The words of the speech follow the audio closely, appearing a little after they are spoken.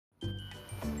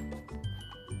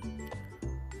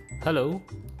Halo,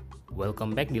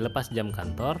 welcome back di Lepas Jam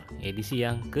Kantor, edisi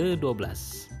yang ke-12.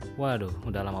 Waduh,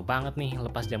 udah lama banget nih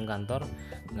lepas jam kantor,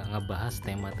 nggak ngebahas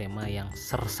tema-tema yang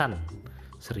sersan.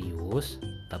 Serius,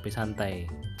 tapi santai.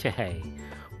 Cehey,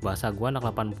 bahasa gua anak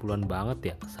 80-an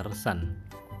banget ya, sersan.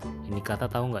 Ini kata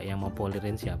tahu nggak yang mau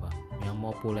populerin siapa? Yang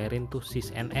mau populerin tuh Sis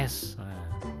NS. Nah,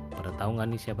 pada tahu nggak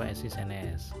nih siapa Sis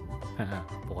NS?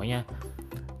 Pokoknya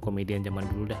komedian zaman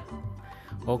dulu dah.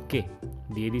 Oke,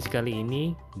 di edisi kali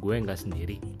ini gue nggak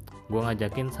sendiri. Gue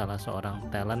ngajakin salah seorang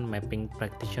talent mapping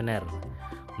practitioner.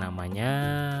 Namanya,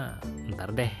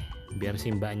 ntar deh, biar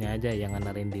si mbaknya aja yang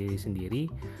ngenalin diri sendiri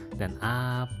dan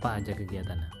apa aja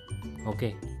kegiatannya.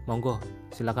 Oke, monggo,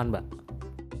 silakan mbak.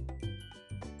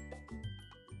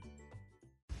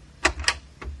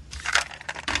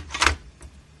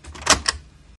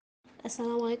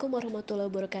 Assalamualaikum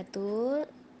warahmatullahi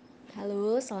wabarakatuh.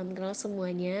 Halo, salam kenal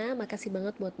semuanya. Makasih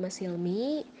banget buat Mas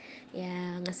Hilmi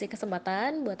yang ngasih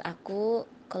kesempatan buat aku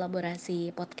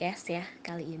kolaborasi podcast ya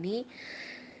kali ini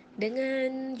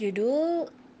dengan judul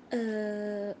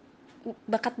eh,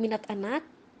 Bakat Minat Anak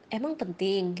emang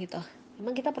penting gitu.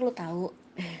 Emang kita perlu tahu.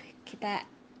 Kita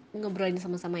ngobrolin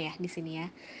sama-sama ya di sini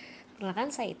ya.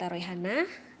 Perkenalkan, saya Ita Royhana,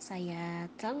 saya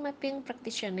talent mapping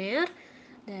practitioner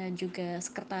dan juga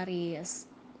sekretaris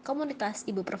komunitas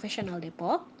ibu profesional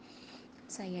Depok.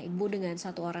 Saya ibu dengan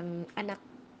satu orang anak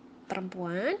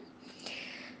perempuan.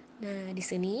 Nah, di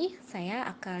sini saya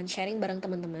akan sharing bareng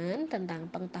teman-teman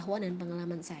tentang pengetahuan dan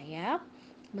pengalaman saya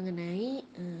mengenai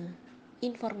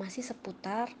informasi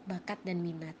seputar bakat dan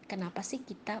minat. Kenapa sih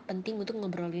kita penting untuk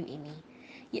ngobrolin ini?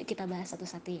 Yuk kita bahas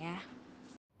satu-satu ya.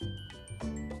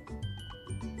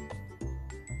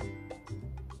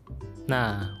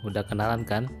 Nah, udah kenalan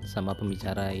kan sama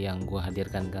pembicara yang gue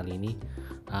hadirkan kali ini?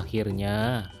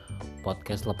 Akhirnya,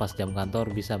 podcast Lepas Jam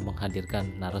Kantor bisa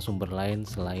menghadirkan narasumber lain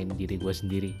selain diri gue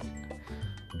sendiri.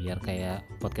 Biar kayak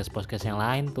podcast-podcast yang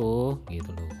lain tuh, gitu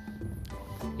loh.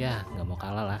 Ya, nggak mau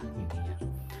kalah lah intinya.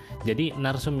 Jadi,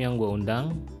 narsum yang gue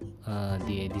undang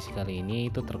di edisi kali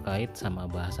ini itu terkait sama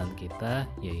bahasan kita,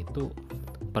 yaitu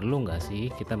perlu nggak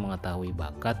sih kita mengetahui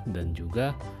bakat dan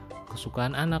juga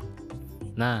kesukaan anak.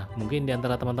 Nah, mungkin di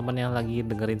antara teman-teman yang lagi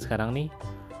dengerin sekarang nih,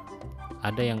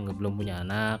 ada yang belum punya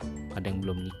anak, ada yang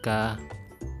belum nikah,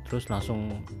 terus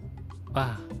langsung,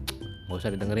 nggak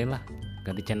usah didengerin lah,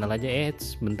 ganti channel aja.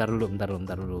 Bentar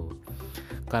dulu.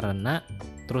 Karena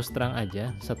terus terang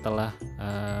aja, setelah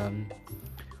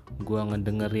gua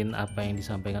ngedengerin apa yang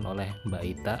disampaikan oleh Mbak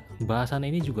Ita, bahasan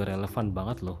ini juga relevan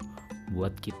banget loh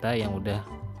buat kita yang udah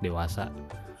dewasa,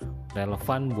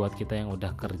 relevan buat kita yang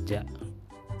udah kerja,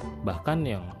 bahkan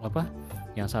yang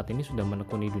saat ini sudah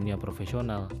menekuni dunia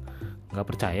profesional. Nggak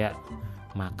percaya?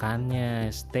 Makanya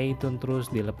stay tune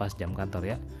terus di Lepas Jam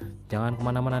Kantor ya. Jangan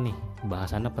kemana-mana nih,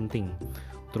 bahasannya penting.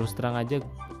 Terus terang aja,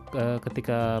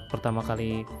 ketika pertama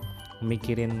kali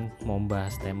mikirin mau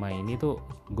bahas tema ini tuh,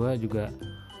 gue juga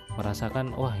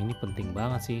merasakan wah ini penting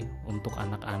banget sih untuk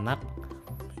anak-anak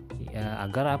ya,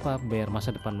 agar biar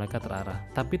masa depan mereka terarah.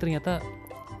 Tapi ternyata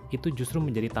itu justru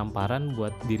menjadi tamparan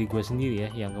buat diri gue sendiri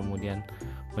ya, yang kemudian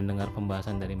mendengar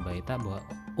pembahasan dari Mbak Ita bahwa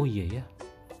oh iya ya,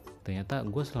 ternyata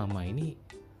gue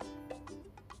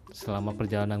selama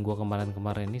perjalanan gue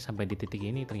kemarin ini sampai di titik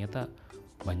ini, ternyata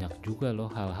banyak juga loh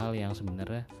hal-hal yang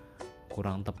sebenarnya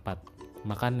kurang tepat.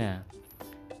 Makanya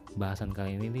bahasan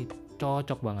kali ini nih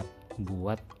cocok banget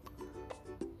buat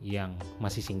yang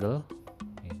masih single,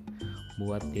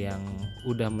 buat yang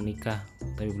udah menikah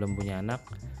tapi belum punya anak,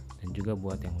 dan juga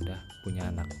buat yang udah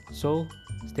punya anak. So,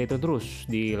 stay tune terus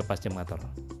di Lepas Jam Kantor.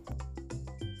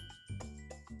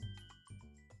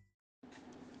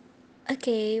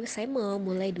 Oke, saya mau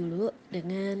mulai dulu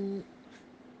dengan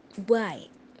why.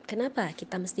 Kenapa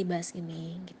kita mesti bahas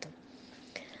ini gitu.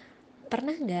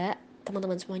 Pernah nggak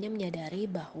teman-teman semuanya menyadari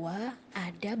bahwa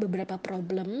ada beberapa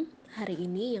problem hari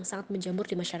ini yang sangat menjamur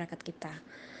di masyarakat kita?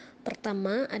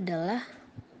 Pertama adalah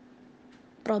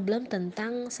problem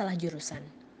tentang salah jurusan.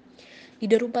 Di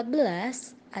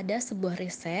 2014 ada sebuah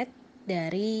riset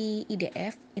dari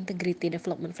IDF, Integrity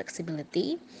Development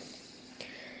Flexibility,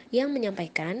 yang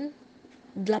menyampaikan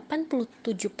 87%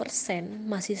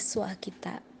 mahasiswa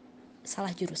kita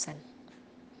salah jurusan.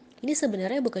 Ini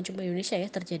sebenarnya bukan cuma di Indonesia ya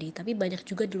terjadi, tapi banyak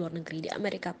juga di luar negeri. Di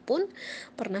Amerika pun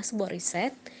pernah sebuah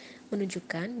riset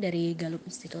menunjukkan dari Gallup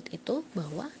Institute itu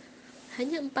bahwa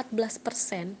hanya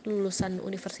 14% lulusan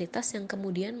universitas yang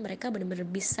kemudian mereka benar-benar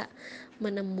bisa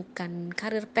menemukan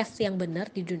karir path yang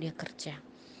benar di dunia kerja.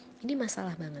 Ini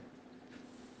masalah banget.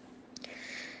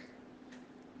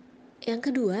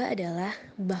 Yang kedua adalah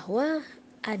bahwa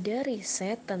ada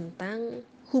riset tentang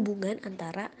hubungan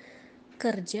antara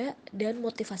kerja dan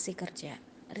motivasi kerja.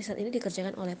 Riset ini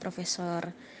dikerjakan oleh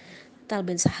Profesor Tal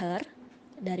Ben Sahar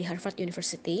dari Harvard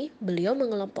University. Beliau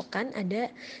mengelompokkan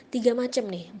ada 3 macam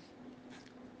nih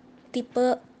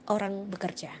tipe orang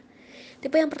bekerja.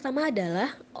 Tipe yang pertama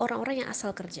adalah orang-orang yang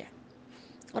asal kerja.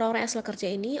 Orang-orang asal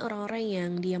kerja ini orang-orang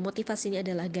yang dia motivasinya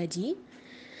adalah gaji,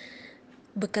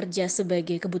 bekerja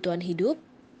sebagai kebutuhan hidup,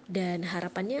 dan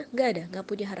harapannya nggak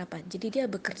punya harapan. Jadi dia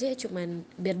bekerja cuman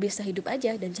biar bisa hidup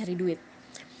aja dan cari duit.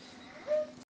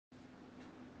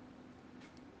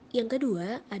 Yang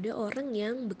kedua, ada orang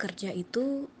yang bekerja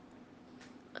itu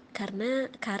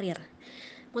karena karir.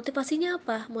 Motivasinya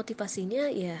apa? Motivasinya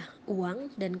ya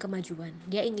uang dan kemajuan.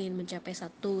 Dia ingin mencapai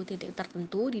satu titik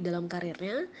tertentu di dalam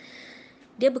karirnya.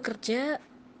 Dia bekerja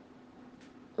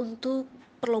untuk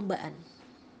perlombaan.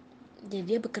 Jadi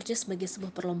dia bekerja sebagai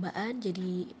sebuah perlombaan,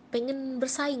 jadi pengen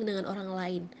bersaing dengan orang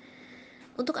lain.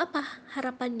 Untuk apa?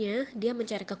 Harapannya dia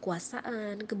mencari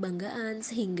kekuasaan, kebanggaan,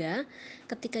 sehingga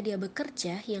ketika dia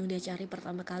bekerja yang dia cari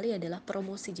pertama kali adalah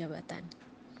promosi jabatan.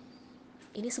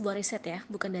 Ini sebuah riset ya,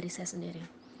 bukan dari saya sendiri.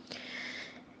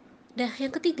 Nah,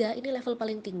 yang ketiga, ini level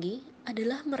paling tinggi,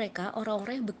 adalah mereka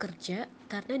orang-orang yang bekerja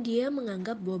karena dia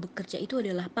menganggap bahwa bekerja itu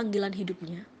adalah panggilan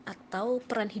hidupnya atau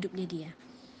peran hidupnya dia.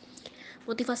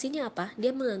 Motivasinya apa?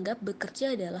 Dia menganggap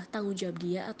bekerja adalah tanggung jawab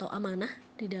dia atau amanah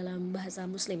di dalam bahasa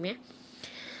muslim ya.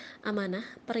 Amanah,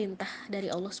 perintah dari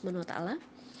Allah SWT.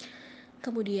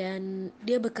 Kemudian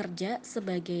dia bekerja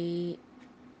sebagai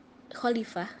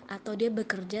khalifah atau dia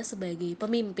bekerja sebagai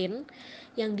pemimpin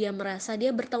yang dia merasa dia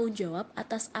bertanggung jawab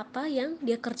atas apa yang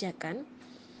dia kerjakan.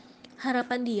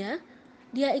 Harapan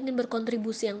dia ingin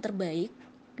berkontribusi yang terbaik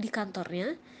di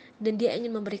kantornya dan dia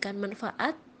ingin memberikan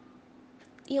manfaat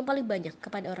yang paling banyak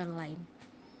kepada orang lain.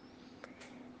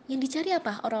 Yang dicari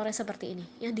apa orang-orang seperti ini?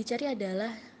 Yang dicari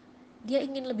adalah dia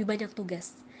ingin lebih banyak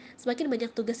tugas. Semakin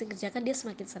banyak tugas yang dikerjakan, dia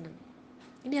semakin senang.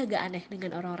 Ini agak aneh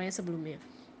dengan orang-orang yang sebelumnya.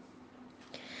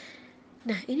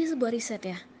 Nah, ini sebuah riset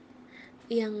ya,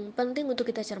 yang penting untuk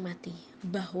kita cermati.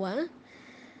 Bahwa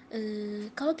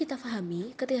kalau kita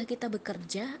pahami, ketika kita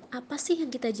bekerja, apa sih yang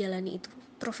kita jalani itu?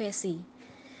 Profesi.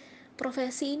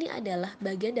 Profesi ini adalah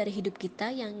bagian dari hidup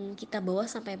kita yang kita bawa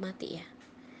sampai mati ya.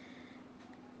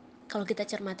 Kalau kita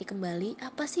cermati kembali,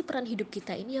 apa sih peran hidup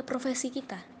kita ini? Ya profesi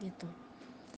kita gitu.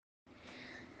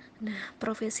 Nah,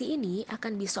 profesi ini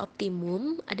akan bisa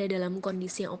optimum, ada dalam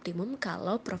kondisi yang optimum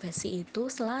kalau profesi itu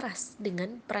selaras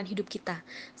dengan peran hidup kita.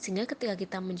 Sehingga ketika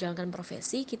kita menjalankan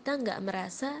profesi, kita nggak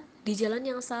merasa di jalan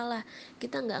yang salah.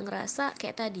 Kita nggak ngerasa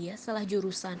kayak tadi ya, salah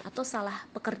jurusan atau salah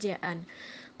pekerjaan.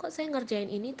 Kok saya ngerjain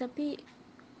ini tapi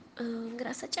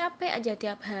ngerasa capek aja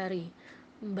tiap hari,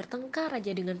 bertengkar aja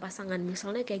dengan pasangan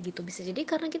misalnya kayak gitu. Bisa jadi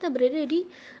karena kita berada di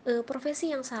profesi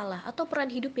yang salah atau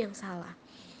peran hidup yang salah.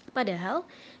 Padahal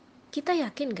kita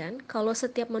yakin kan kalau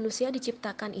setiap manusia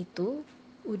diciptakan itu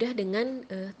udah dengan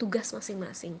tugas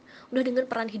masing-masing, udah dengan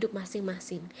peran hidup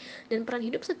masing-masing. Dan peran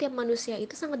hidup setiap manusia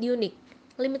itu sangat unik,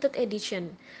 limited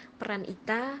edition. Peran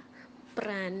Ita,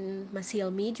 peran Mas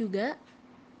Hilmi juga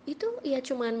itu ya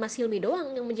cuman Mas Hilmi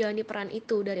doang yang menjalani peran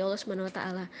itu dari Allah Subhanahu Wa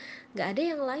Taala. Nggak ada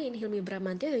yang lain. Hilmi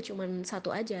Bramantya ya cuman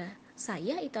satu aja.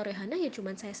 Saya Ita Rehana ya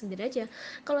cuman saya sendiri aja.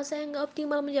 Kalau saya nggak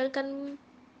optimal menjalankan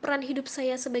peran hidup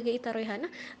saya sebagai Ita Rehana,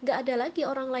 nggak ada lagi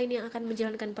orang lain yang akan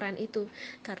menjalankan peran itu,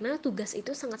 karena tugas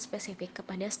itu sangat spesifik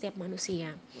kepada setiap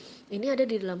manusia. Ini ada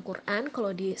di dalam Quran. Kalau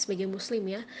di sebagai muslim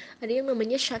ya, ada yang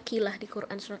namanya syakilah di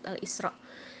Quran surat Al-Isra.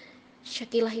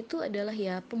 Syakilah itu adalah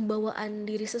ya pembawaan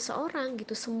diri seseorang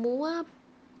gitu, semua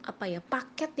apa ya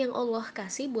paket yang Allah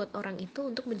kasih buat orang itu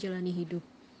untuk menjalani hidup.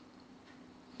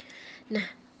 Nah,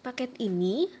 paket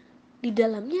ini di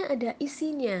dalamnya ada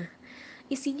isinya.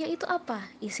 Isinya itu apa?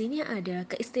 Isinya ada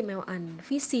keistimewaan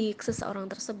fisik seseorang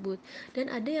tersebut dan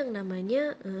ada yang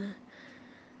namanya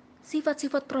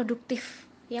sifat-sifat produktif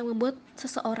yang membuat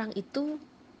seseorang itu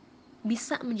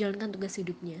bisa menjalankan tugas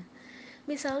hidupnya.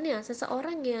 Misalnya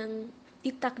seseorang yang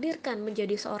ditakdirkan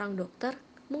menjadi seorang dokter,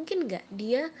 mungkin nggak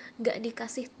dia nggak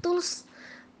dikasih tools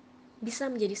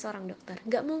bisa menjadi seorang dokter?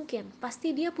 Nggak mungkin.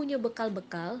 Pasti dia punya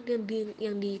bekal-bekal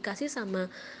yang dikasih sama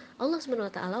Allah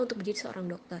SWT untuk menjadi seorang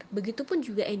dokter. Begitupun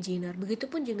juga engineer,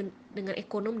 begitupun juga dengan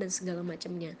ekonom dan segala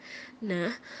macamnya.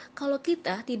 Nah, kalau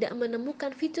kita tidak menemukan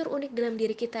fitur unik dalam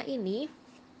diri kita ini,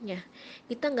 ya,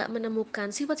 kita nggak menemukan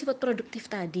sifat-sifat produktif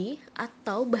tadi,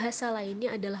 atau bahasa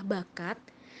lainnya adalah bakat,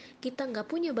 kita nggak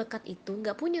punya bakat itu,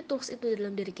 nggak punya tools itu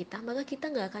dalam diri kita, maka kita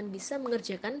nggak akan bisa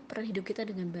mengerjakan peran hidup kita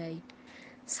dengan baik.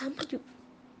 Sama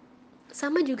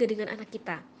juga dengan anak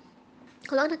kita.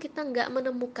 Kalau anak kita nggak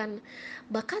menemukan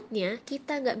bakatnya,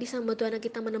 kita nggak bisa membantu anak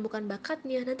kita menemukan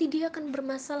bakatnya, nanti dia akan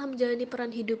bermasalah menjalani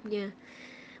peran hidupnya.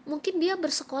 Mungkin dia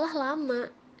bersekolah lama,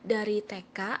 dari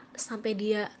TK sampai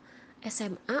dia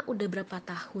SMA udah berapa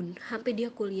tahun, sampai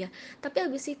dia kuliah. Tapi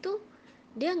habis itu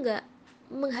dia nggak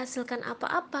menghasilkan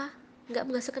apa-apa, nggak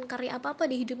menghasilkan karya apa-apa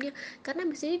di hidupnya, karena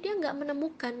misalnya dia nggak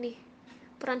menemukan nih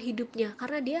peran hidupnya,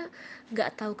 karena dia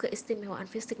nggak tahu keistimewaan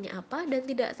fisiknya apa dan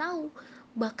tidak tahu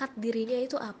bakat dirinya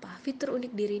itu apa, fitur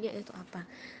unik dirinya itu apa.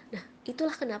 Nah,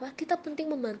 itulah kenapa kita penting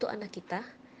membantu anak kita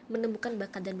menemukan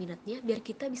bakat dan minatnya, biar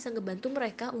kita bisa ngebantu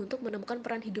mereka untuk menemukan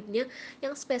peran hidupnya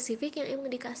yang spesifik, yang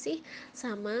emang dikasih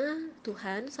sama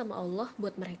Tuhan, sama Allah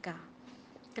buat mereka.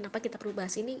 Kenapa kita perlu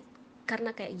bahas ini?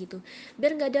 Karena kayak gitu,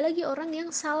 biar nggak ada lagi orang yang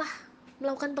salah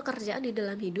melakukan pekerjaan di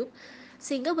dalam hidup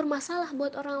sehingga bermasalah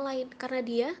buat orang lain karena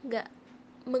dia nggak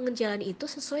menjalani itu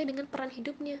sesuai dengan peran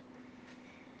hidupnya.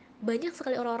 Banyak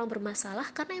sekali orang-orang bermasalah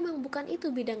karena emang bukan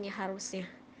itu bidangnya harusnya.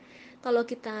 Kalau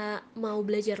kita mau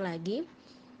belajar lagi,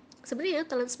 sebenarnya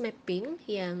talent mapping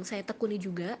yang saya tekuni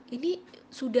juga ini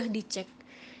sudah dicek,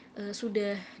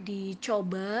 sudah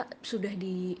dicoba, sudah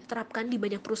diterapkan di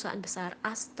banyak perusahaan besar,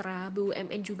 Astra,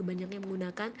 BUMN juga banyak yang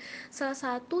menggunakan. Salah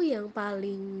satu yang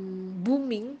paling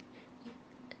booming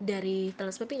dari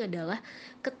talent mapping adalah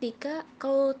ketika,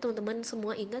 kalau teman-teman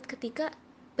semua ingat, ketika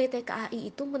PT KAI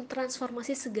itu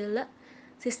mentransformasi segala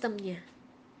sistemnya.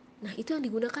 Nah, itu yang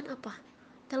digunakan apa?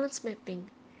 Talent mapping.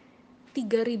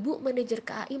 3.000 manajer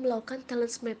KAI melakukan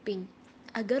talent mapping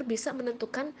agar bisa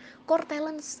menentukan core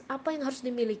talents apa yang harus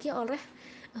dimiliki oleh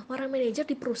para manajer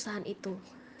di perusahaan itu,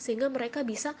 sehingga mereka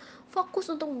bisa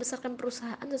fokus untuk membesarkan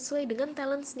perusahaan sesuai dengan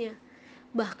talentsnya.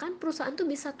 Bahkan perusahaan tuh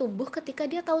bisa tumbuh ketika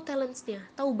dia tahu talentsnya,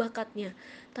 tahu bakatnya.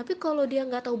 Tapi kalau dia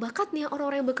nggak tahu bakatnya,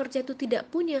 orang-orang yang bekerja itu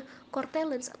tidak punya core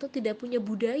talents atau tidak punya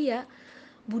budaya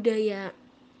budaya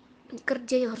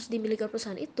kerja yang harus dimiliki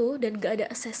perusahaan itu, dan gak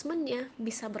ada assessmentnya,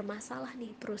 bisa bermasalah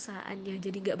nih perusahaannya,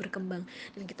 jadi gak berkembang.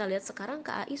 Dan kita lihat sekarang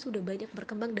KAI sudah banyak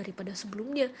berkembang daripada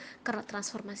sebelumnya karena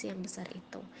transformasi yang besar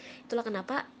itu. Itulah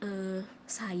kenapa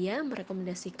saya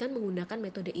merekomendasikan menggunakan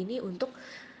metode ini untuk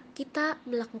kita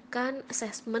melakukan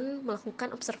assessment,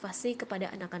 melakukan observasi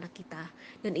kepada anak-anak kita.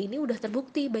 Dan ini udah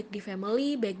terbukti baik di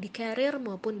family, baik di career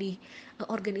maupun di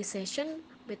organization.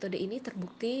 Metode ini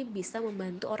terbukti bisa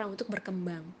membantu orang untuk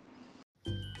berkembang.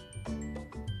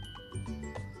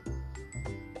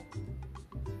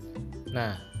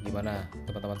 Nah, gimana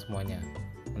teman-teman semuanya?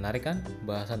 Menarik kan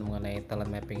bahasan mengenai talent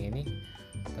mapping ini?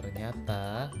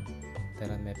 Ternyata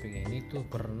talent mapping ini tuh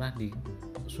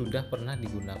sudah pernah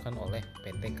digunakan oleh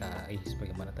PT KAI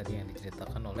sebagaimana tadi yang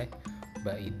diceritakan oleh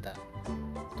Mbak Ita.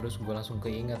 Terus gue langsung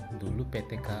keinget dulu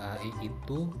PT KAI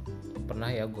itu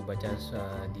pernah ya gue baca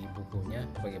di bukunya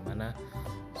bagaimana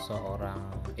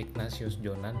seorang Ignatius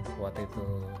Jonan waktu itu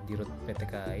dirut PT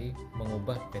KAI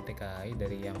mengubah PT KAI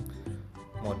dari yang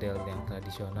model yang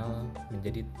tradisional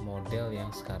menjadi model yang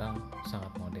sekarang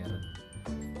sangat modern.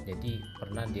 Jadi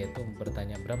pernah dia tuh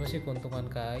bertanya berapa sih keuntungan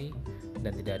KAI,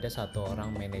 dan tidak ada satu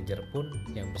orang manajer pun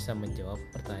yang bisa menjawab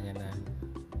pertanyaan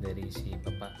dari si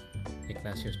Bapak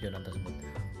Ignatius Jonan tersebut.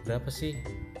 Berapa sih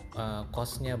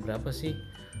cost-nya, berapa sih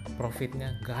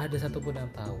profitnya? Gak ada satupun yang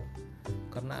tahu.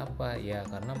 Karena apa? Ya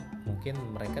karena mungkin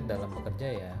mereka dalam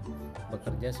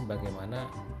bekerja sebagaimana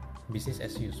business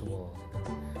as usual gitu.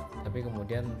 Tapi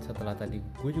kemudian setelah tadi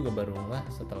gue juga baru ngeh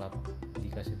setelah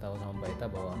dikasih tahu sama Mbak Ita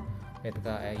bahwa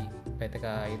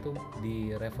PTKI itu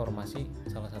direformasi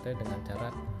salah satunya dengan cara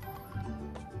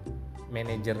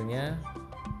manajernya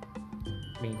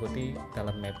mengikuti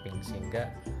talent mapping,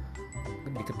 sehingga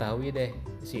diketahui deh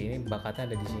si ini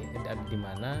bakatnya ada di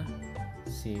mana,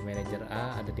 si manajer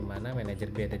A ada di mana, manajer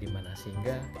B ada di mana,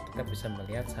 sehingga kita bisa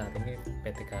melihat saat ini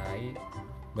PTKI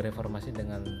bereformasi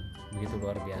dengan begitu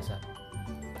luar biasa.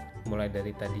 Mulai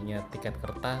dari tadinya tiket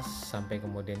kertas sampai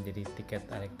kemudian jadi tiket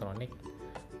elektronik,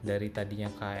 dari tadinya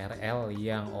KRL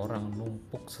yang orang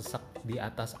numpuk sesak di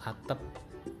atas atap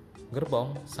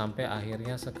gerbong sampai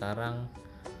akhirnya sekarang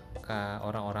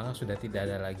orang-orang sudah tidak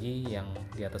ada lagi yang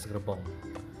di atas gerbong,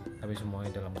 tapi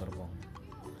semuanya dalam gerbong.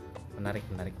 Menarik.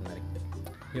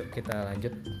 Yuk kita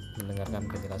lanjut mendengarkan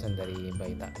penjelasan dari Mbak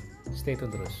Ita. Stay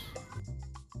tune terus.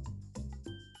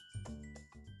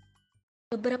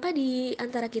 Beberapa di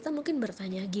antara kita mungkin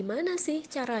bertanya, gimana sih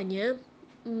caranya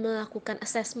melakukan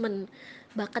assessment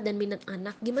bakat dan minat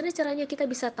anak? Gimana caranya kita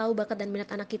bisa tahu bakat dan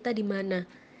minat anak kita di mana?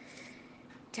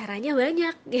 Caranya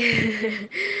banyak.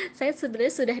 Saya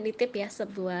sebenarnya sudah nitip ya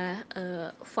sebuah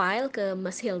file ke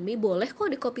Mas Hilmi, boleh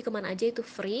kok di copy kemana aja, itu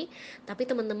free. Tapi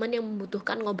teman-teman yang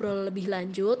membutuhkan ngobrol lebih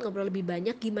lanjut, ngobrol lebih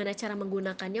banyak gimana cara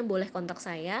menggunakannya, boleh kontak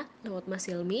saya lewat Mas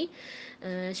Hilmi.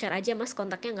 Share aja Mas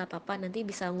kontaknya, nggak apa-apa, nanti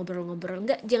bisa ngobrol-ngobrol.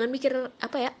 Nggak, jangan mikir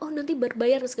apa ya, oh nanti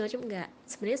berbayar segala macam, nggak.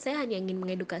 Sebenarnya saya hanya ingin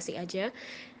mengedukasi aja,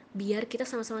 biar kita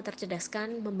sama-sama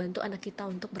tercerdaskan membantu anak kita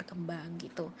untuk berkembang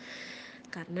gitu.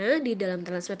 Karena di dalam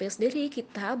talent mapping sendiri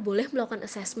kita boleh melakukan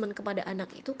assessment kepada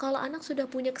anak itu kalau anak sudah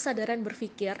punya kesadaran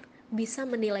berpikir, bisa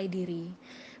menilai diri.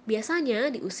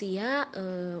 Biasanya di usia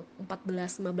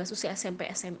 14-15, usia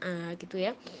SMP SMA gitu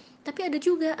ya. Tapi ada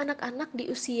juga anak-anak di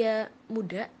usia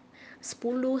muda 10,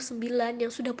 9 yang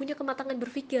sudah punya kematangan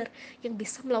berpikir, yang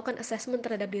bisa melakukan assessment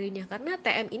terhadap dirinya, karena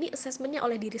TM ini assessmentnya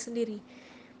oleh diri sendiri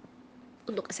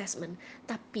untuk assessment.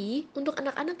 Tapi untuk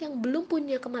anak-anak yang belum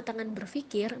punya kematangan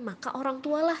berpikir, maka orang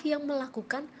tualah yang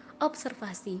melakukan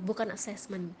observasi, bukan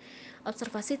assessment.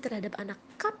 Observasi terhadap anak,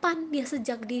 kapan dia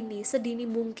sejak dini, sedini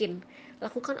mungkin.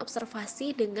 Lakukan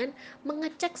observasi dengan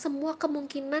mengecek semua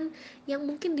kemungkinan yang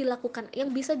mungkin dilakukan,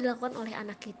 yang bisa dilakukan oleh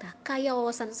anak kita. Kaya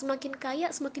wawasan, semakin kaya,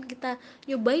 semakin kita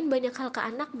nyobain banyak hal ke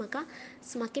anak, maka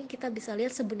semakin kita bisa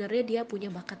lihat sebenarnya dia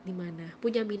punya bakat di mana,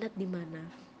 punya minat di mana.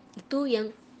 Itu yang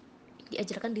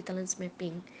diajarkan di talent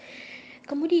mapping.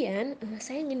 Kemudian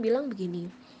saya ingin bilang begini,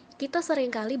 kita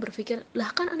seringkali berpikir,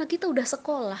 lah kan anak kita udah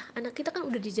sekolah, anak kita kan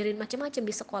udah diajarin macam-macam di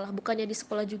sekolah, bukannya di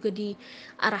sekolah juga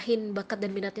diarahin bakat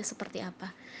dan minatnya seperti apa.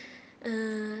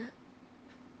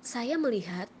 Saya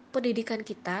melihat pendidikan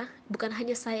kita, bukan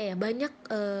hanya saya ya, banyak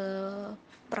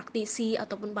praktisi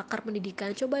ataupun pakar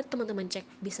pendidikan, coba teman-teman cek,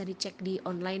 bisa dicek di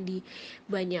online, di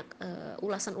banyak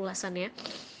ulasan-ulasan ya.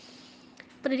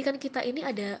 Pendidikan kita ini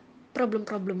ada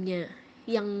problem-problemnya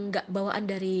yang nggak bawaan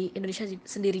dari Indonesia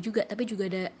sendiri juga, tapi juga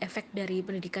ada efek dari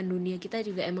pendidikan dunia kita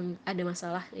juga, emang ada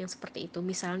masalah yang seperti itu.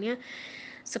 Misalnya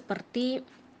seperti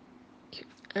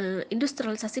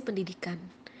industrialisasi pendidikan.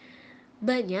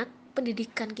 Banyak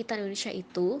pendidikan kita di Indonesia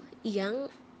itu yang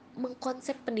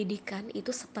mengkonsep pendidikan itu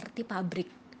seperti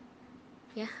pabrik,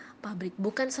 ya, pabrik,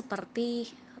 bukan seperti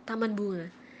taman bunga.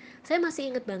 Saya masih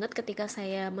ingat banget ketika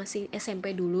saya masih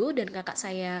SMP dulu dan kakak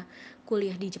saya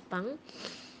kuliah di Jepang.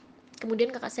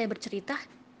 Kemudian kakak saya bercerita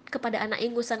kepada anak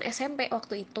ingusan SMP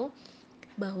waktu itu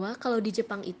bahwa kalau di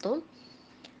Jepang itu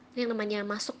yang namanya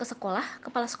masuk ke sekolah,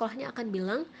 kepala sekolahnya akan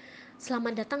bilang,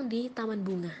 selamat datang di taman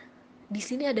bunga. Di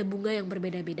sini ada bunga yang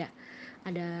berbeda-beda.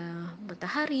 Ada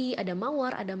matahari, ada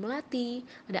mawar, ada melati,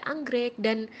 ada anggrek,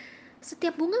 dan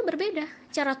setiap bunga berbeda.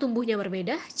 Cara tumbuhnya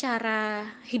berbeda, cara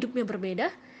hidupnya berbeda,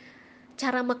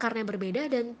 cara mekarnya berbeda,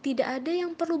 dan tidak ada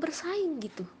yang perlu bersaing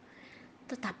gitu.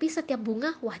 Tetapi setiap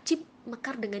bunga wajib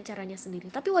mekar dengan caranya sendiri,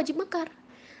 tapi wajib mekar.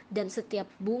 Dan setiap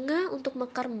bunga untuk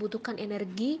mekar membutuhkan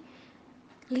energi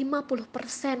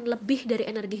 50% lebih dari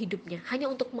energi hidupnya,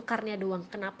 hanya untuk mekarnya doang.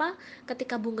 Kenapa?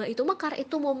 Ketika bunga itu mekar,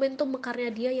 itu momentum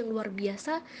mekarnya dia yang luar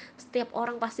biasa. Setiap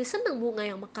orang pasti senang bunga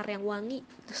yang mekar, yang wangi,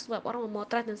 terus setiap orang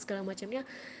memotret dan segala macamnya.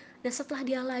 Dan setelah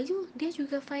dia layu, dia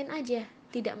juga fine aja,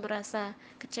 tidak merasa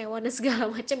kecewa dan segala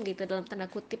macam gitu, dalam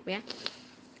tanda kutip ya,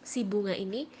 si bunga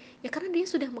ini, ya karena dia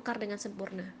sudah mekar dengan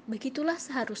sempurna. Begitulah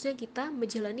seharusnya kita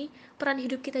menjalani peran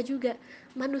hidup kita juga.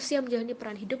 Manusia menjalani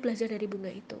peran hidup, belajar dari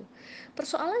bunga itu.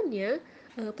 Persoalannya,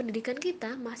 pendidikan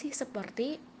kita masih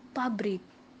seperti pabrik,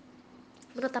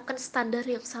 menetapkan standar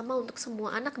yang sama untuk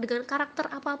semua anak dengan karakter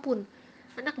apapun.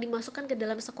 Anak dimasukkan ke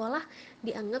dalam sekolah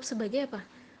dianggap sebagai apa?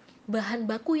 Bahan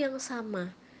baku yang sama,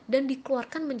 dan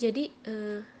dikeluarkan menjadi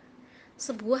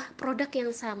sebuah produk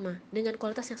yang sama dengan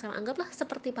kualitas yang sama. Anggaplah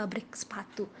seperti pabrik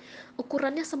sepatu,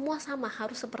 ukurannya semua sama,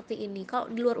 harus seperti ini.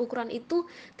 Kalau di luar ukuran itu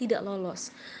tidak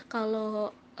lolos. Kalau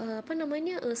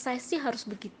size-nya harus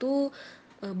begitu,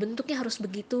 bentuknya harus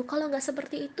begitu. Kalau nggak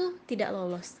seperti itu tidak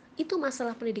lolos. Itu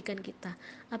masalah pendidikan kita.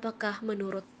 Apakah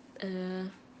menurut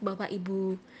bapak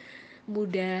ibu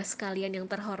muda sekalian yang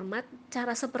terhormat,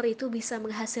 cara seperti itu bisa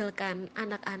menghasilkan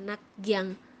anak-anak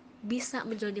yang bisa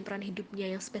menjalani peran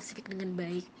hidupnya yang spesifik dengan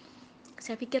baik?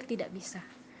 Saya pikir tidak bisa.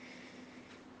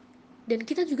 Dan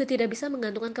kita juga tidak bisa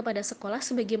menggantungkan kepada sekolah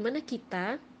sebagaimana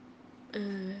kita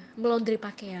melaundry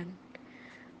pakaian.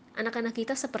 Anak-anak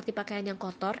kita seperti pakaian yang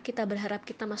kotor, kita berharap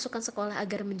kita masukkan sekolah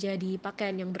agar menjadi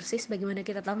pakaian yang bersih sebagaimana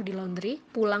kita taruh di laundry,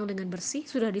 pulang dengan bersih,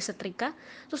 sudah disetrika,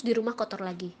 terus di rumah kotor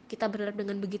lagi. Kita berharap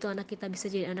dengan begitu anak kita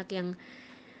bisa jadi anak yang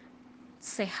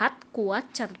sehat, kuat,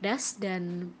 cerdas,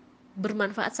 dan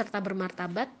bermanfaat serta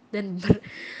bermartabat, dan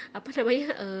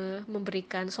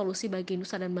memberikan solusi bagi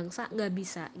nusa dan bangsa. Nggak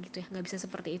bisa gitu ya, nggak bisa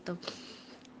seperti itu.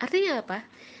 Artinya apa?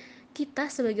 Kita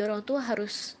sebagai orang tua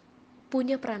harus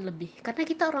punya peran lebih, karena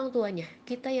kita orang tuanya,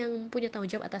 kita yang punya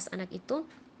tanggung jawab atas anak itu.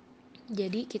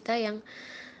 Jadi kita yang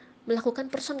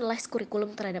melakukan personalized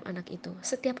kurikulum terhadap anak itu.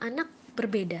 Setiap anak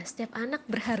berbeda, setiap anak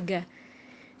berharga.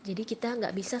 Jadi kita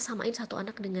nggak bisa samain satu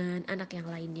anak dengan anak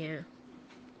yang lainnya,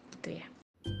 gitu ya.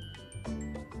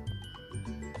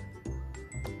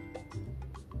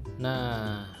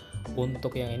 Nah,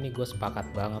 untuk yang ini gue sepakat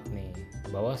banget nih.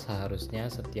 bahwa seharusnya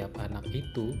setiap anak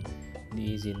itu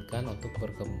diizinkan untuk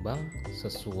berkembang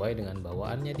sesuai dengan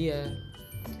bawaannya dia.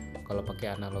 Kalau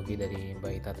pakai analogi dari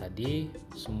Mbak Ita tadi,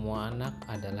 semua anak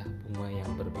adalah bunga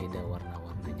yang berbeda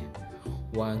warna-warnanya.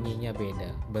 Wanginya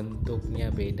beda,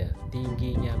 bentuknya beda,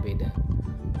 tingginya beda.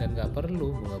 Dan gak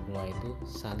perlu bunga-bunga itu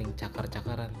saling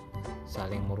cakar-cakaran,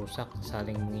 saling merusak,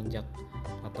 saling menginjak,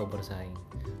 atau bersaing.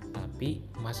 Tapi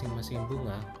masing-masing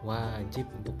bunga wajib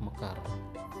untuk mekar.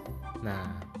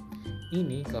 Nah,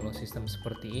 ini kalau sistem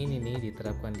seperti ini nih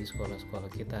diterapkan di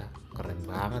sekolah-sekolah kita, keren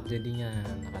banget jadinya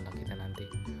anak-anak kita nanti.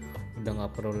 Udah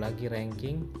gak perlu lagi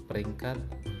ranking, peringkat,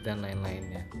 dan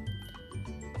lain-lainnya.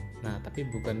 Nah, tapi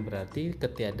bukan berarti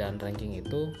ketiadaan ranking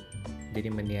itu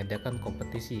jadi meniadakan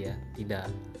kompetisi ya, tidak.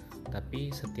 Tapi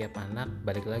setiap anak,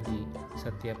 balik lagi,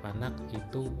 setiap anak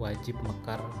itu wajib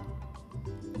mekar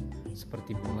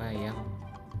seperti bunga yang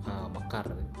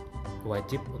mekar,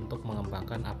 wajib untuk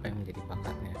mengembangkan apa yang menjadi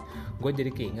bakatnya. Gue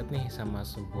jadi keinget nih sama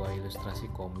sebuah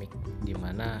ilustrasi komik,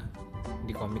 dimana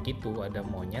di komik itu ada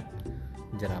monyet,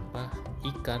 jerapah,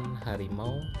 ikan,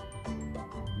 harimau,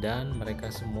 dan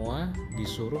mereka semua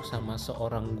disuruh sama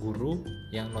seorang guru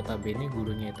yang notabene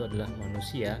gurunya itu adalah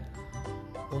manusia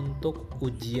untuk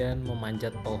ujian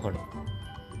memanjat pohon.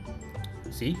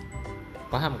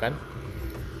 Paham kan?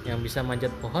 Yang bisa manjat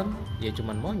pohon ya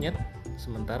cuman monyet,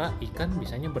 sementara ikan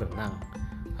bisanya berenang,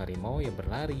 harimau ya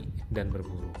berlari dan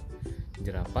berburu,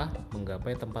 jerapah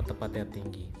menggapai tempat-tempat yang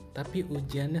tinggi. Tapi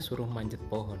ujiannya suruh manjat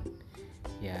pohon,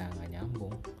 ya nggak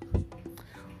nyambung.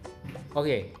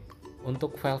 Oke,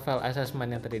 untuk file-file assessment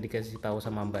yang tadi dikasih tahu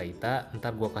sama Mbak Ita,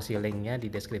 ntar gue kasih linknya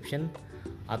di description.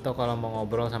 Atau kalau mau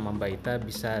ngobrol sama Mbak Ita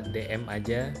bisa DM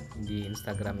aja di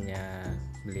Instagramnya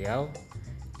beliau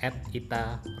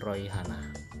 @itaroyhana.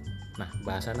 Nah,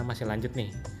 bahasannya masih lanjut nih,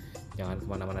 jangan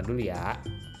kemana-mana dulu ya.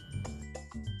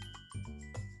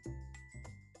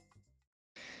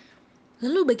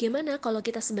 Lalu bagaimana kalau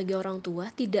kita sebagai orang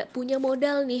tua tidak punya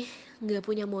modal nih, nggak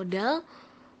punya modal,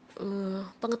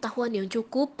 pengetahuan yang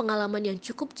cukup, pengalaman yang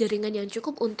cukup, jaringan yang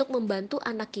cukup untuk membantu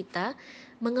anak kita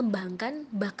mengembangkan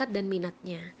bakat dan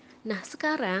minatnya. Nah,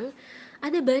 sekarang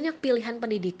ada banyak pilihan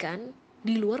pendidikan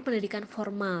di luar pendidikan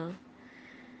formal.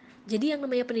 Jadi yang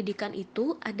namanya pendidikan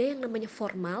itu ada yang namanya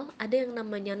formal, ada yang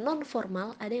namanya non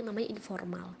formal, ada yang namanya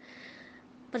informal.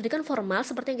 Pendidikan formal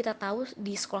seperti yang kita tahu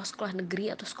di sekolah-sekolah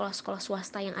negeri atau sekolah-sekolah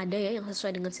swasta yang ada ya, yang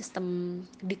sesuai dengan sistem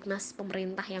Diknas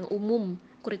pemerintah yang umum,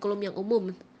 kurikulum yang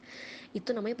umum, itu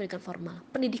namanya pendidikan formal.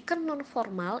 Pendidikan non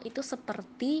formal itu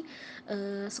seperti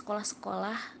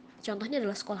sekolah-sekolah, contohnya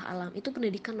adalah sekolah alam, itu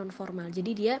pendidikan non formal.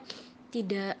 Jadi dia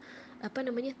tidak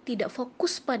tidak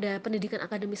fokus pada pendidikan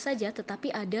akademis saja, tetapi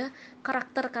ada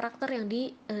karakter-karakter yang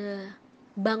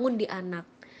dibangun di anak.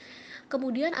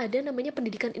 Kemudian ada namanya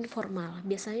pendidikan informal,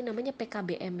 biasanya namanya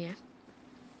PKBM ya,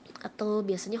 atau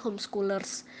biasanya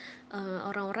homeschoolers,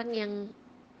 orang-orang yang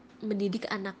mendidik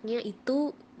anaknya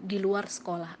itu di luar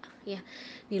sekolah ya,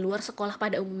 di luar sekolah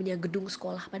pada umumnya, gedung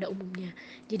sekolah pada umumnya.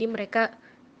 Jadi mereka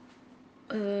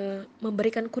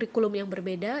memberikan kurikulum yang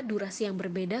berbeda, durasi yang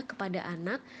berbeda kepada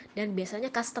anak, dan biasanya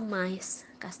customize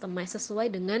sesuai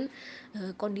dengan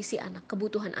kondisi anak,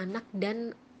 kebutuhan anak,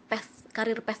 dan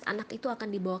karir path anak itu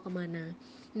akan dibawa kemana.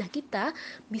 Nah, kita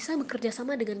bisa bekerja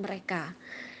sama dengan mereka.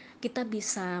 Kita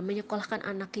bisa menyekolahkan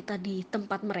anak kita di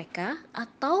tempat mereka,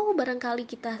 atau barangkali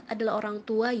kita adalah orang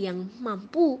tua yang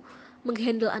mampu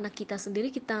menghandle anak kita sendiri,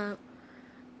 kita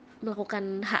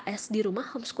melakukan HS di rumah,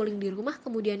 homeschooling di rumah,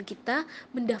 kemudian kita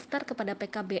mendaftar kepada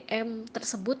PKBM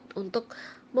tersebut untuk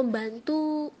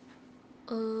membantu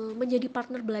menjadi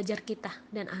partner belajar kita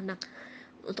dan anak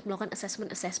untuk melakukan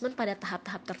assessment pada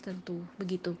tahap-tahap tertentu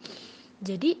begitu.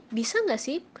 Jadi bisa nggak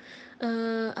sih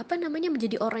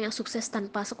menjadi orang yang sukses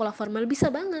tanpa sekolah formal? Bisa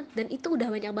banget, dan itu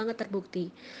udah banyak banget terbukti.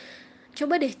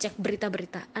 Coba deh cek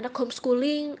berita-berita anak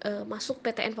homeschooling masuk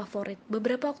PTN favorit.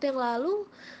 Beberapa waktu yang lalu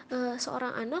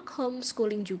seorang anak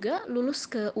homeschooling juga lulus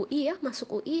ke UI ya,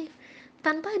 masuk UI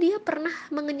tanpa dia pernah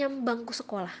mengenyam bangku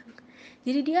sekolah.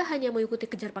 Jadi dia hanya mengikuti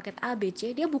kejar paket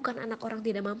ABC. Dia bukan anak orang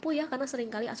tidak mampu ya, karena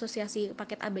seringkali asosiasi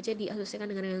paket ABC diasosiasikan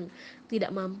dengan yang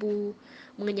tidak mampu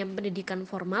mengenyam pendidikan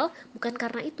formal. Bukan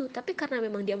karena itu, tapi karena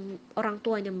memang dia orang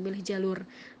tuanya memilih jalur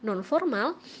non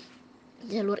formal,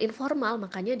 jalur informal,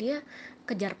 makanya dia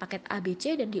kejar paket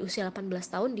ABC, dan di usia 18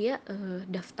 tahun dia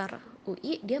daftar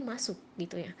UI, dia masuk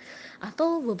gitu ya.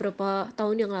 Atau beberapa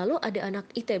tahun yang lalu ada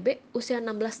anak ITB usia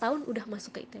 16 tahun udah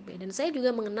masuk ke ITB. Dan saya juga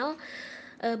mengenal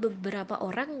beberapa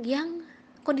orang yang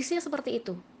kondisinya seperti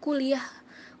itu,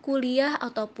 kuliah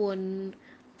ataupun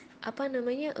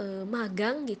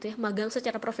magang gitu ya, magang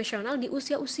secara profesional di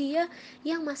usia-usia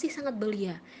yang masih sangat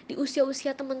belia. Di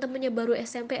usia-usia teman-temannya baru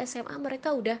SMP, SMA, mereka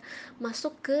udah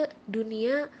masuk ke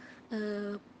dunia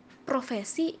eh,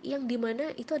 profesi yang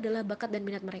dimana itu adalah bakat dan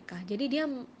minat mereka. Jadi dia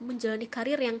menjalani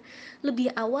karir yang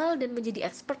lebih awal dan menjadi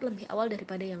expert lebih awal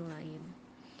daripada yang lain.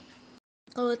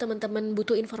 Kalau teman-teman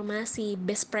butuh informasi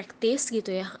best practice gitu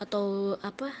ya, atau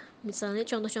misalnya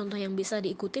contoh-contoh yang bisa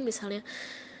diikuti misalnya,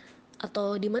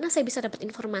 atau di mana saya bisa dapat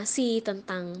informasi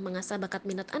tentang mengasah bakat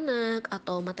minat anak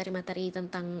atau materi-materi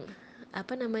tentang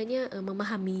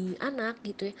memahami anak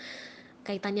gitu ya,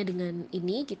 kaitannya dengan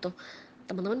ini gitu,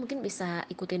 teman-teman mungkin bisa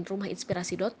ikutin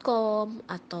rumahinspirasi.com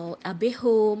atau AB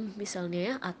Home misalnya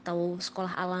ya, atau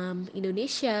Sekolah Alam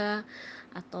Indonesia,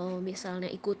 atau misalnya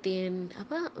ikutin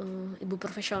ibu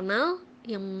profesional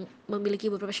yang memiliki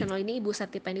ibu profesional ini, Ibu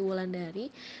Sartipani Wulandani.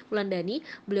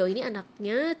 Beliau ini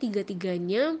anaknya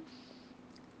tiga-tiganya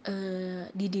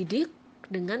dididik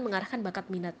dengan mengarahkan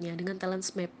bakat minatnya dengan talent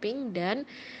mapping, dan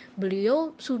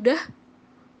beliau sudah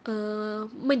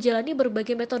menjalani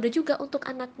berbagai metode juga untuk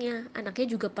anaknya.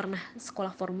 Anaknya juga pernah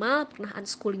sekolah formal, pernah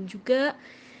unschooling juga,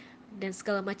 dan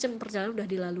segala macam perjalanan udah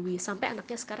dilalui sampai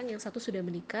anaknya sekarang yang satu sudah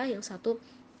menikah, yang satu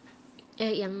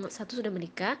sudah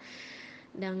menikah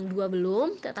dan dua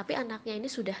belum, tetapi anaknya ini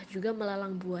sudah juga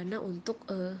melalang buana untuk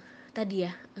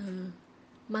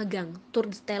magang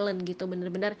tour de talent gitu,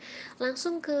 bener-bener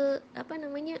langsung ke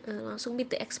langsung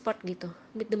meet the expert gitu,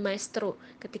 meet the maestro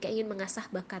ketika ingin mengasah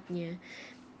bakatnya.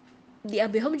 Di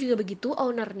AB Home juga begitu,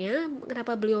 ownernya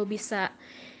kenapa beliau bisa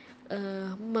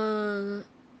uh, me,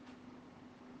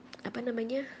 apa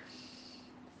namanya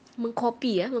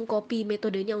mengcopy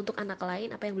metodenya untuk anak lain,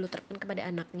 apa yang beliau terapkan kepada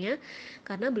anaknya,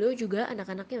 karena beliau juga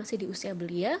anak-anaknya masih di usia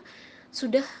belia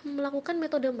sudah melakukan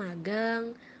metode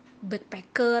magang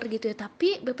backpacker gitu ya,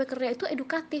 tapi backpackernya itu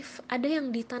edukatif, ada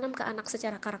yang ditanam ke anak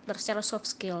secara karakter, secara soft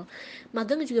skill.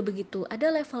 Magang juga begitu,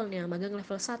 ada levelnya, magang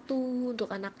level 1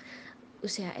 untuk anak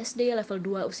usia SD, level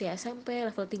 2 usia SMP,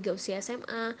 level 3 usia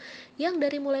SMA. Yang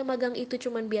dari mulai magang itu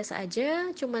cuman biasa aja,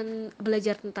 cuman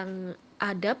belajar tentang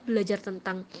adab, belajar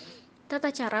tentang tata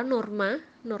cara, norma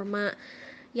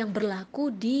yang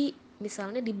berlaku di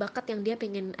misalnya di bakat yang dia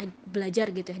pengen belajar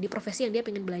gitu ya, di profesi yang dia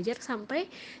pengen belajar, sampai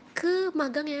ke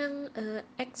magang yang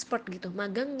expert gitu,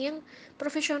 magang yang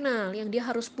profesional yang dia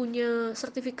harus punya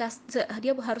sertifikasi,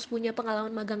 dia harus punya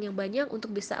pengalaman magang yang banyak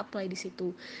untuk bisa apply di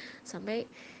situ. Sampai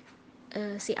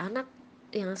si anak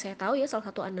yang saya tahu ya, salah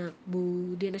satu anak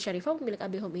Bu Diana Syarifah pemilik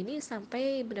AB Home ini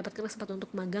sampai mendapatkan kesempatan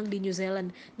untuk magang di New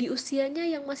Zealand di usianya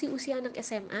yang masih usia anak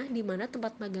SMA, di mana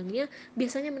tempat magangnya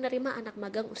biasanya menerima anak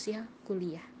magang usia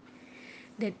kuliah.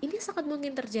 Dan ini sangat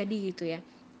mungkin terjadi gitu ya,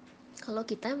 kalau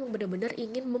kita memang benar-benar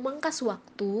ingin memangkas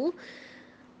waktu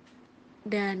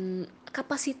dan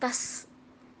kapasitas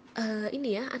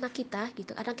ini ya anak kita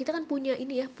gitu. Anak kita kan punya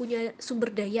ini ya, punya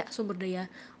sumber daya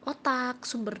otak,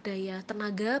 sumber daya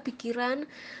tenaga, pikiran,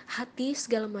 hati,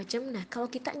 segala macam. Nah,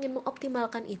 kalau kita ingin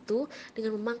mengoptimalkan itu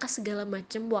dengan memangkas segala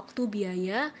macam waktu,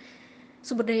 biaya,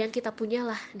 sumber daya yang kita punya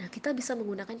lah. Nah, kita bisa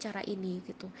menggunakan cara ini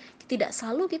gitu. Tidak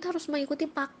selalu kita harus mengikuti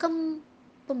pakem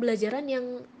pembelajaran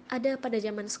yang ada pada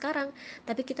zaman sekarang,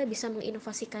 tapi kita bisa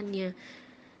menginovasikannya.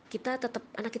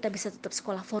 Anak kita bisa tetap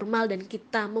sekolah formal dan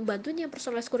kita membantunya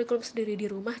personalize kurikulum sendiri di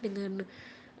rumah dengan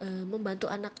membantu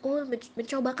anak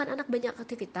mencobakan anak banyak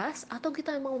aktivitas, atau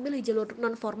kita memang memilih jalur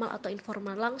non formal atau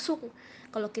informal langsung.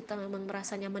 Kalau kita memang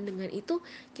merasa nyaman dengan itu,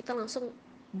 kita langsung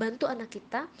bantu anak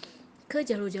kita ke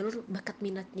jalur-jalur bakat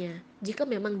minatnya. Jika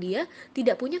memang dia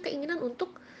tidak punya keinginan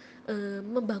untuk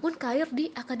membangun karir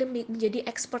di akademik, menjadi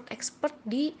expert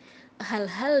di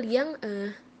hal-hal yang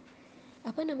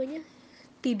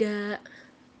tidak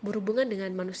berhubungan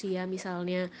dengan manusia,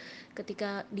 misalnya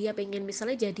ketika dia pengen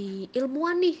misalnya jadi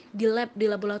ilmuwan nih di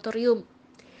laboratorium.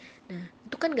 Nah,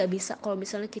 itu kan nggak bisa kalau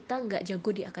misalnya kita nggak jago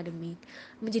di akademik.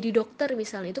 Menjadi dokter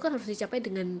misalnya, itu kan harus dicapai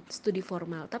dengan studi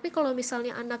formal. Tapi kalau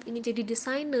misalnya anak ingin jadi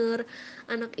desainer,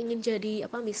 anak ingin jadi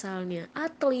misalnya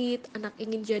atlet, anak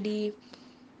ingin jadi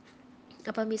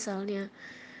misalnya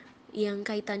yang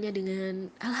kaitannya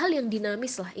dengan hal-hal yang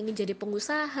dinamis lah, ingin jadi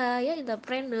pengusaha ya,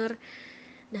 entrepreneur.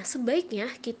 Nah,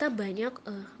 sebaiknya kita banyak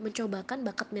mencobakan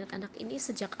bakat minat anak ini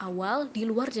sejak awal di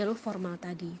luar jalur formal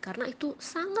tadi, karena itu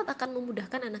sangat akan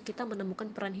memudahkan anak kita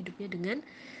menemukan peran hidupnya dengan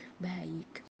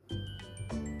baik.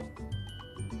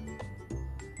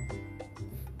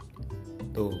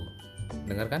 Tuh,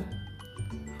 dengar kan?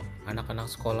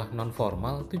 Anak-anak sekolah non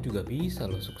formal itu juga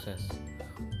bisa loh sukses.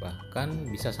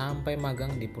 Bahkan bisa sampai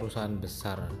magang di perusahaan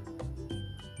besar.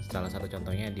 Salah satu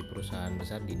contohnya di perusahaan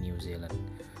besar di New Zealand.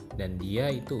 Dan dia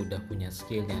itu udah punya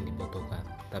skill yang dibutuhkan.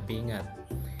 Tapi ingat,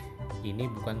 Ini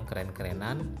bukan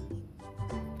keren-kerenan,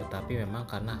 tetapi memang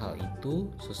karena hal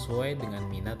itu sesuai dengan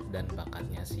minat dan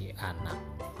bakatnya si anak.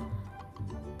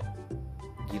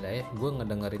 Gila ya, gue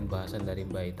ngedengerin bahasan dari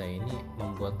Mbak Ita ini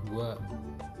membuat gue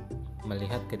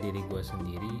melihat ke diri gue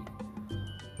sendiri,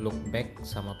 look back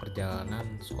sama perjalanan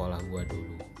sekolah gue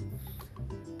dulu.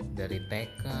 Dari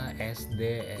TK, SD,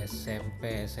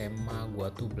 SMP, SMA gue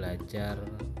tuh belajar,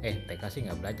 TK sih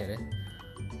gak belajar ya,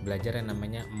 belajar yang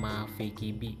namanya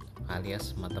MAFIKIBI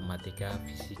alias matematika,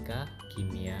 fisika,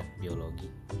 kimia, biologi.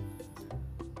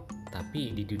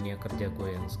 Tapi di dunia kerja gue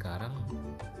yang sekarang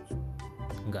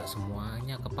nggak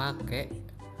semuanya kepake.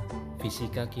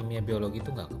 Fisika, kimia, biologi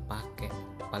itu nggak kepake.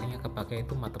 Palingnya kepake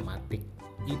itu matematik.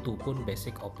 Itu pun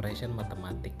basic operation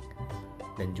matematik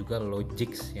dan juga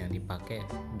logics yang dipakai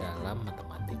dalam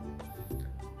matematik.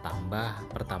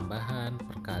 Pertambahan,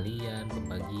 perkalian,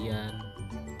 pembagian,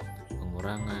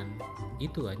 pengurangan,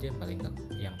 itu aja yang paling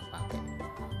yang kepake.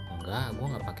 Enggak, gue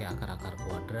nggak pakai akar-akar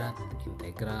kuadrat,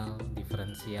 integral,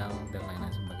 diferensial dan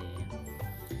lain-lain sebagainya.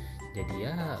 Jadi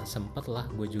ya sempet lah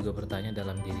gue juga bertanya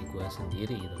dalam diri gue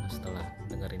sendiri gitu setelah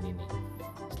dengerin ini,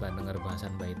 setelah denger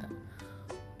bahasan Baita.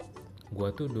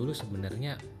 Gue tuh dulu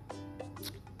sebenarnya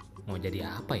mau jadi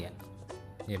apa ya?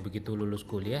 Ya begitu lulus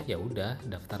kuliah ya udah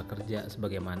daftar kerja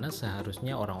sebagaimana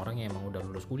seharusnya orang-orang yang emang udah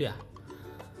lulus kuliah.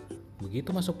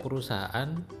 Begitu masuk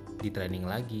perusahaan di training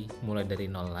lagi, mulai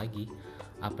dari nol lagi.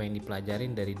 Apa yang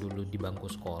dipelajarin dari dulu di bangku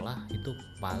sekolah itu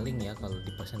paling ya kalau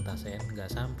dipersentasein nggak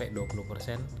sampai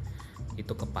 20%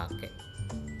 itu kepake.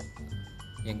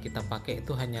 Yang kita pakai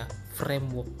itu hanya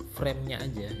frame-nya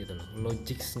aja gitu loh,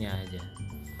 logicsnya aja.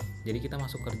 Jadi kita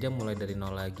masuk kerja mulai dari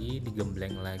nol lagi,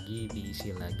 digembleng lagi,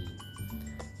 diisi lagi.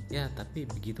 Ya tapi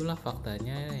begitulah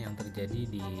faktanya yang terjadi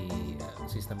di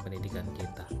sistem pendidikan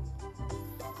kita.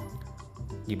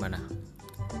 Gimana?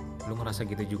 Lu ngerasa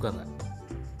gitu juga gak?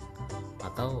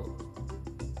 Atau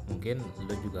mungkin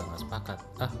lu juga gak sepakat,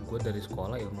 gue dari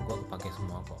sekolah ilmu gue kepake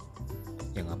semua kok.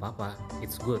 Ya gak apa-apa,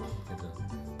 it's good gitu.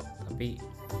 Tapi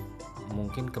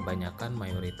mungkin kebanyakan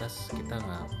mayoritas kita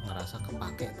gak ngerasa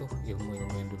kepake tuh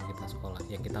ilmu-ilmu yang dulu kita sekolah.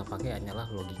 Yang kita pakai hanyalah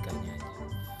logikanya aja.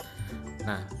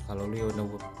 Nah kalau lu udah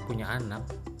punya anak,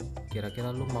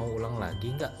 kira-kira lu mau ulang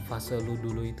lagi gak fase lu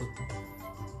dulu itu?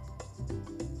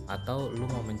 Atau lu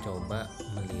mau mencoba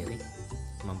melirik,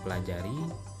 mempelajari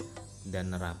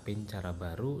dan nerapin cara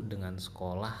baru dengan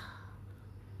sekolah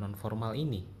non formal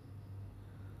ini?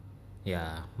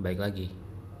 Ya baik lagi,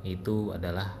 itu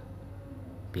adalah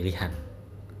pilihan.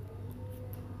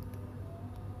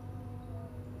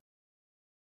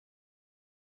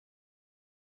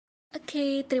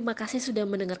 Oke, terima kasih sudah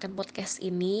mendengarkan podcast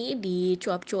ini di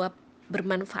cuap-cuap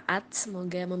bermanfaat.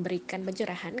 Semoga memberikan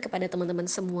pencerahan kepada teman-teman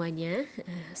semuanya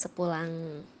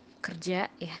sepulang kerja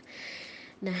ya.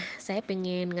 Nah, saya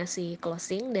pengen ngasih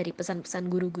closing dari pesan-pesan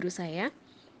guru-guru saya.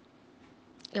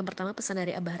 Yang pertama pesan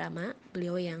dari Abah Rama,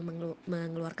 beliau yang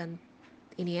mengeluarkan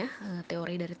ini ya,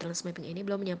 teori dari transmapping ini.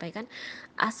 Beliau menyampaikan,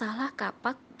 asahlah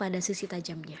kapak pada sisi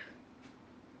tajamnya.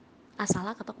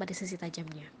 Asahlah kapak pada sisi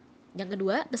tajamnya. Yang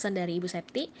kedua, pesan dari Ibu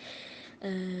Septi,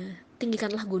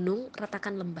 tinggikanlah gunung,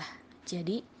 ratakan lembah.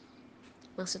 Jadi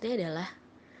maksudnya adalah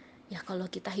ya kalau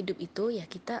kita hidup itu ya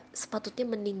kita sepatutnya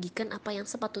meninggikan apa yang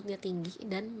sepatutnya tinggi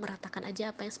dan meratakan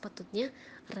aja apa yang sepatutnya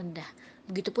rendah.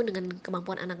 Begitupun dengan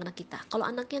kemampuan anak-anak kita. Kalau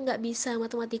anaknya nggak bisa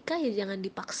matematika ya jangan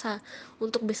dipaksa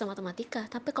untuk bisa matematika.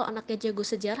 Tapi kalau anaknya jago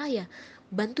sejarah ya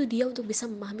bantu dia untuk bisa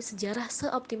memahami sejarah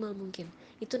seoptimal mungkin.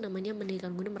 Itu namanya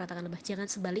meninggikan gunung, meratakan lembah. Jangan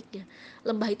sebaliknya.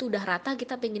 Lembah itu udah rata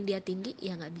kita pengen dia tinggi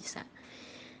ya nggak bisa.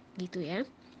 Gitu ya.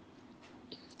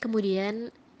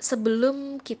 Kemudian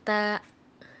sebelum kita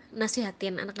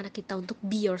nasihatin anak-anak kita untuk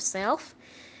be yourself,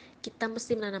 kita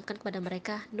mesti menanamkan kepada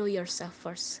mereka know yourself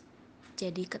first.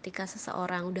 Jadi ketika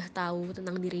seseorang udah tahu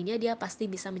tentang dirinya, dia pasti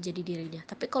bisa menjadi dirinya.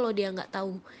 Tapi kalau dia nggak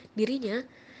tahu dirinya,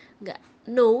 nggak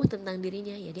know tentang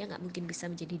dirinya, ya dia nggak mungkin bisa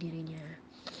menjadi dirinya.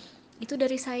 Itu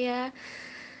dari saya.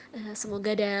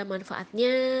 Semoga ada manfaatnya.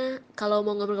 Kalau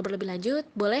mau ngobrol-ngobrol lebih lanjut,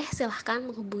 boleh silahkan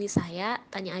menghubungi saya.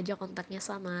 Tanya aja kontaknya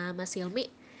sama Mas Hilmi.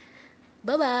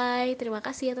 Bye-bye, terima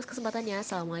kasih atas kesempatannya.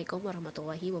 Assalamualaikum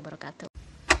warahmatullahi wabarakatuh.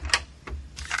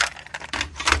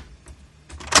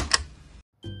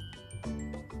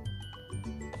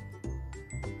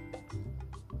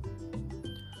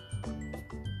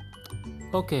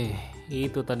 Oke,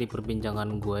 itu tadi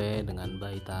perbincangan gue dengan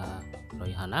Baita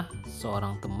Royhana,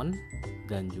 seorang temen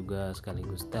dan juga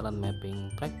sekaligus talent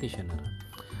mapping practitioner.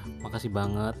 Makasih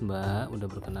banget Mbak udah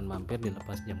berkenan mampir di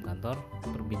Lepas Jam Kantor.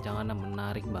 Perbincangannya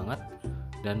menarik banget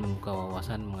dan membuka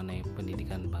wawasan mengenai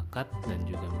pendidikan bakat dan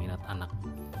juga minat anak.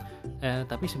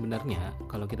 Tapi sebenarnya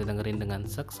kalau kita dengerin dengan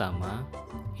seksama,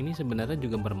 ini sebenarnya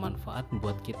juga bermanfaat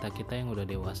buat kita-kita yang udah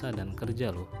dewasa dan kerja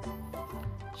loh.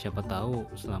 Siapa tahu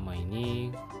selama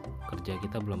ini kerja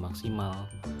kita belum maksimal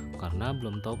karena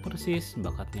belum tahu persis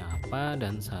bakatnya apa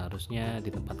dan seharusnya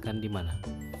ditempatkan di mana.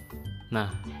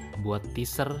 Nah, buat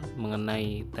teaser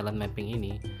mengenai talent mapping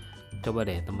ini, coba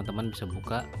deh teman-teman bisa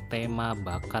buka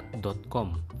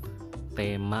temabakat.com.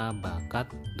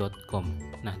 temabakat.com.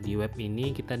 Nah, di web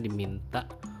ini kita diminta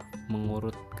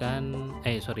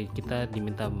kita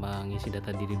diminta mengisi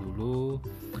data diri dulu,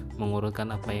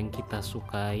 mengurutkan apa yang kita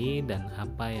sukai dan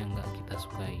apa yang nggak kita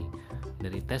sukai.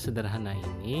 Dari tes sederhana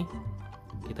ini,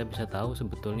 kita bisa tahu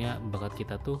sebetulnya bakat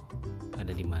kita tuh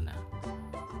ada di mana.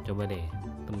 Coba deh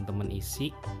teman-teman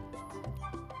isi,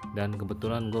 dan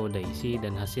kebetulan gue udah isi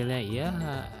dan hasilnya ya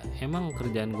emang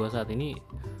kerjaan gue saat ini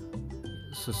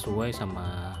sesuai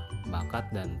sama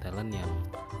bakat dan talent yang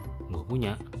gue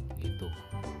punya gitu.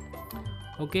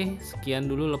 Oke, sekian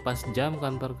dulu lepas jam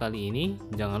kantor kali ini.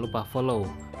 Jangan lupa follow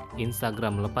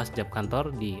Instagram lepas jam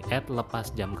kantor di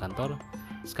 @lepasjamkantor.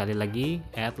 Sekali lagi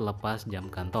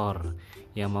 @lepasjamkantor.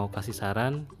 Yang mau kasih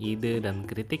saran, ide dan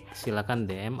kritik silakan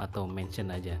DM atau mention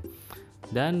aja.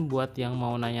 Dan buat yang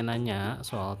mau nanya-nanya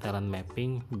soal talent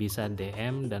mapping bisa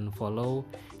DM dan follow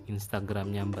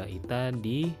Instagramnya Mbak Ita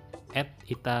di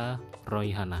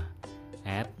 @itaroyhana.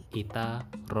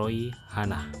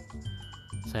 @itaroyhana.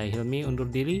 Saya Hilmi undur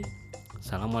diri.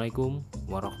 Assalamualaikum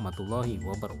warahmatullahi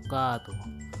wabarakatuh.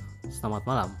 Selamat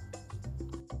malam.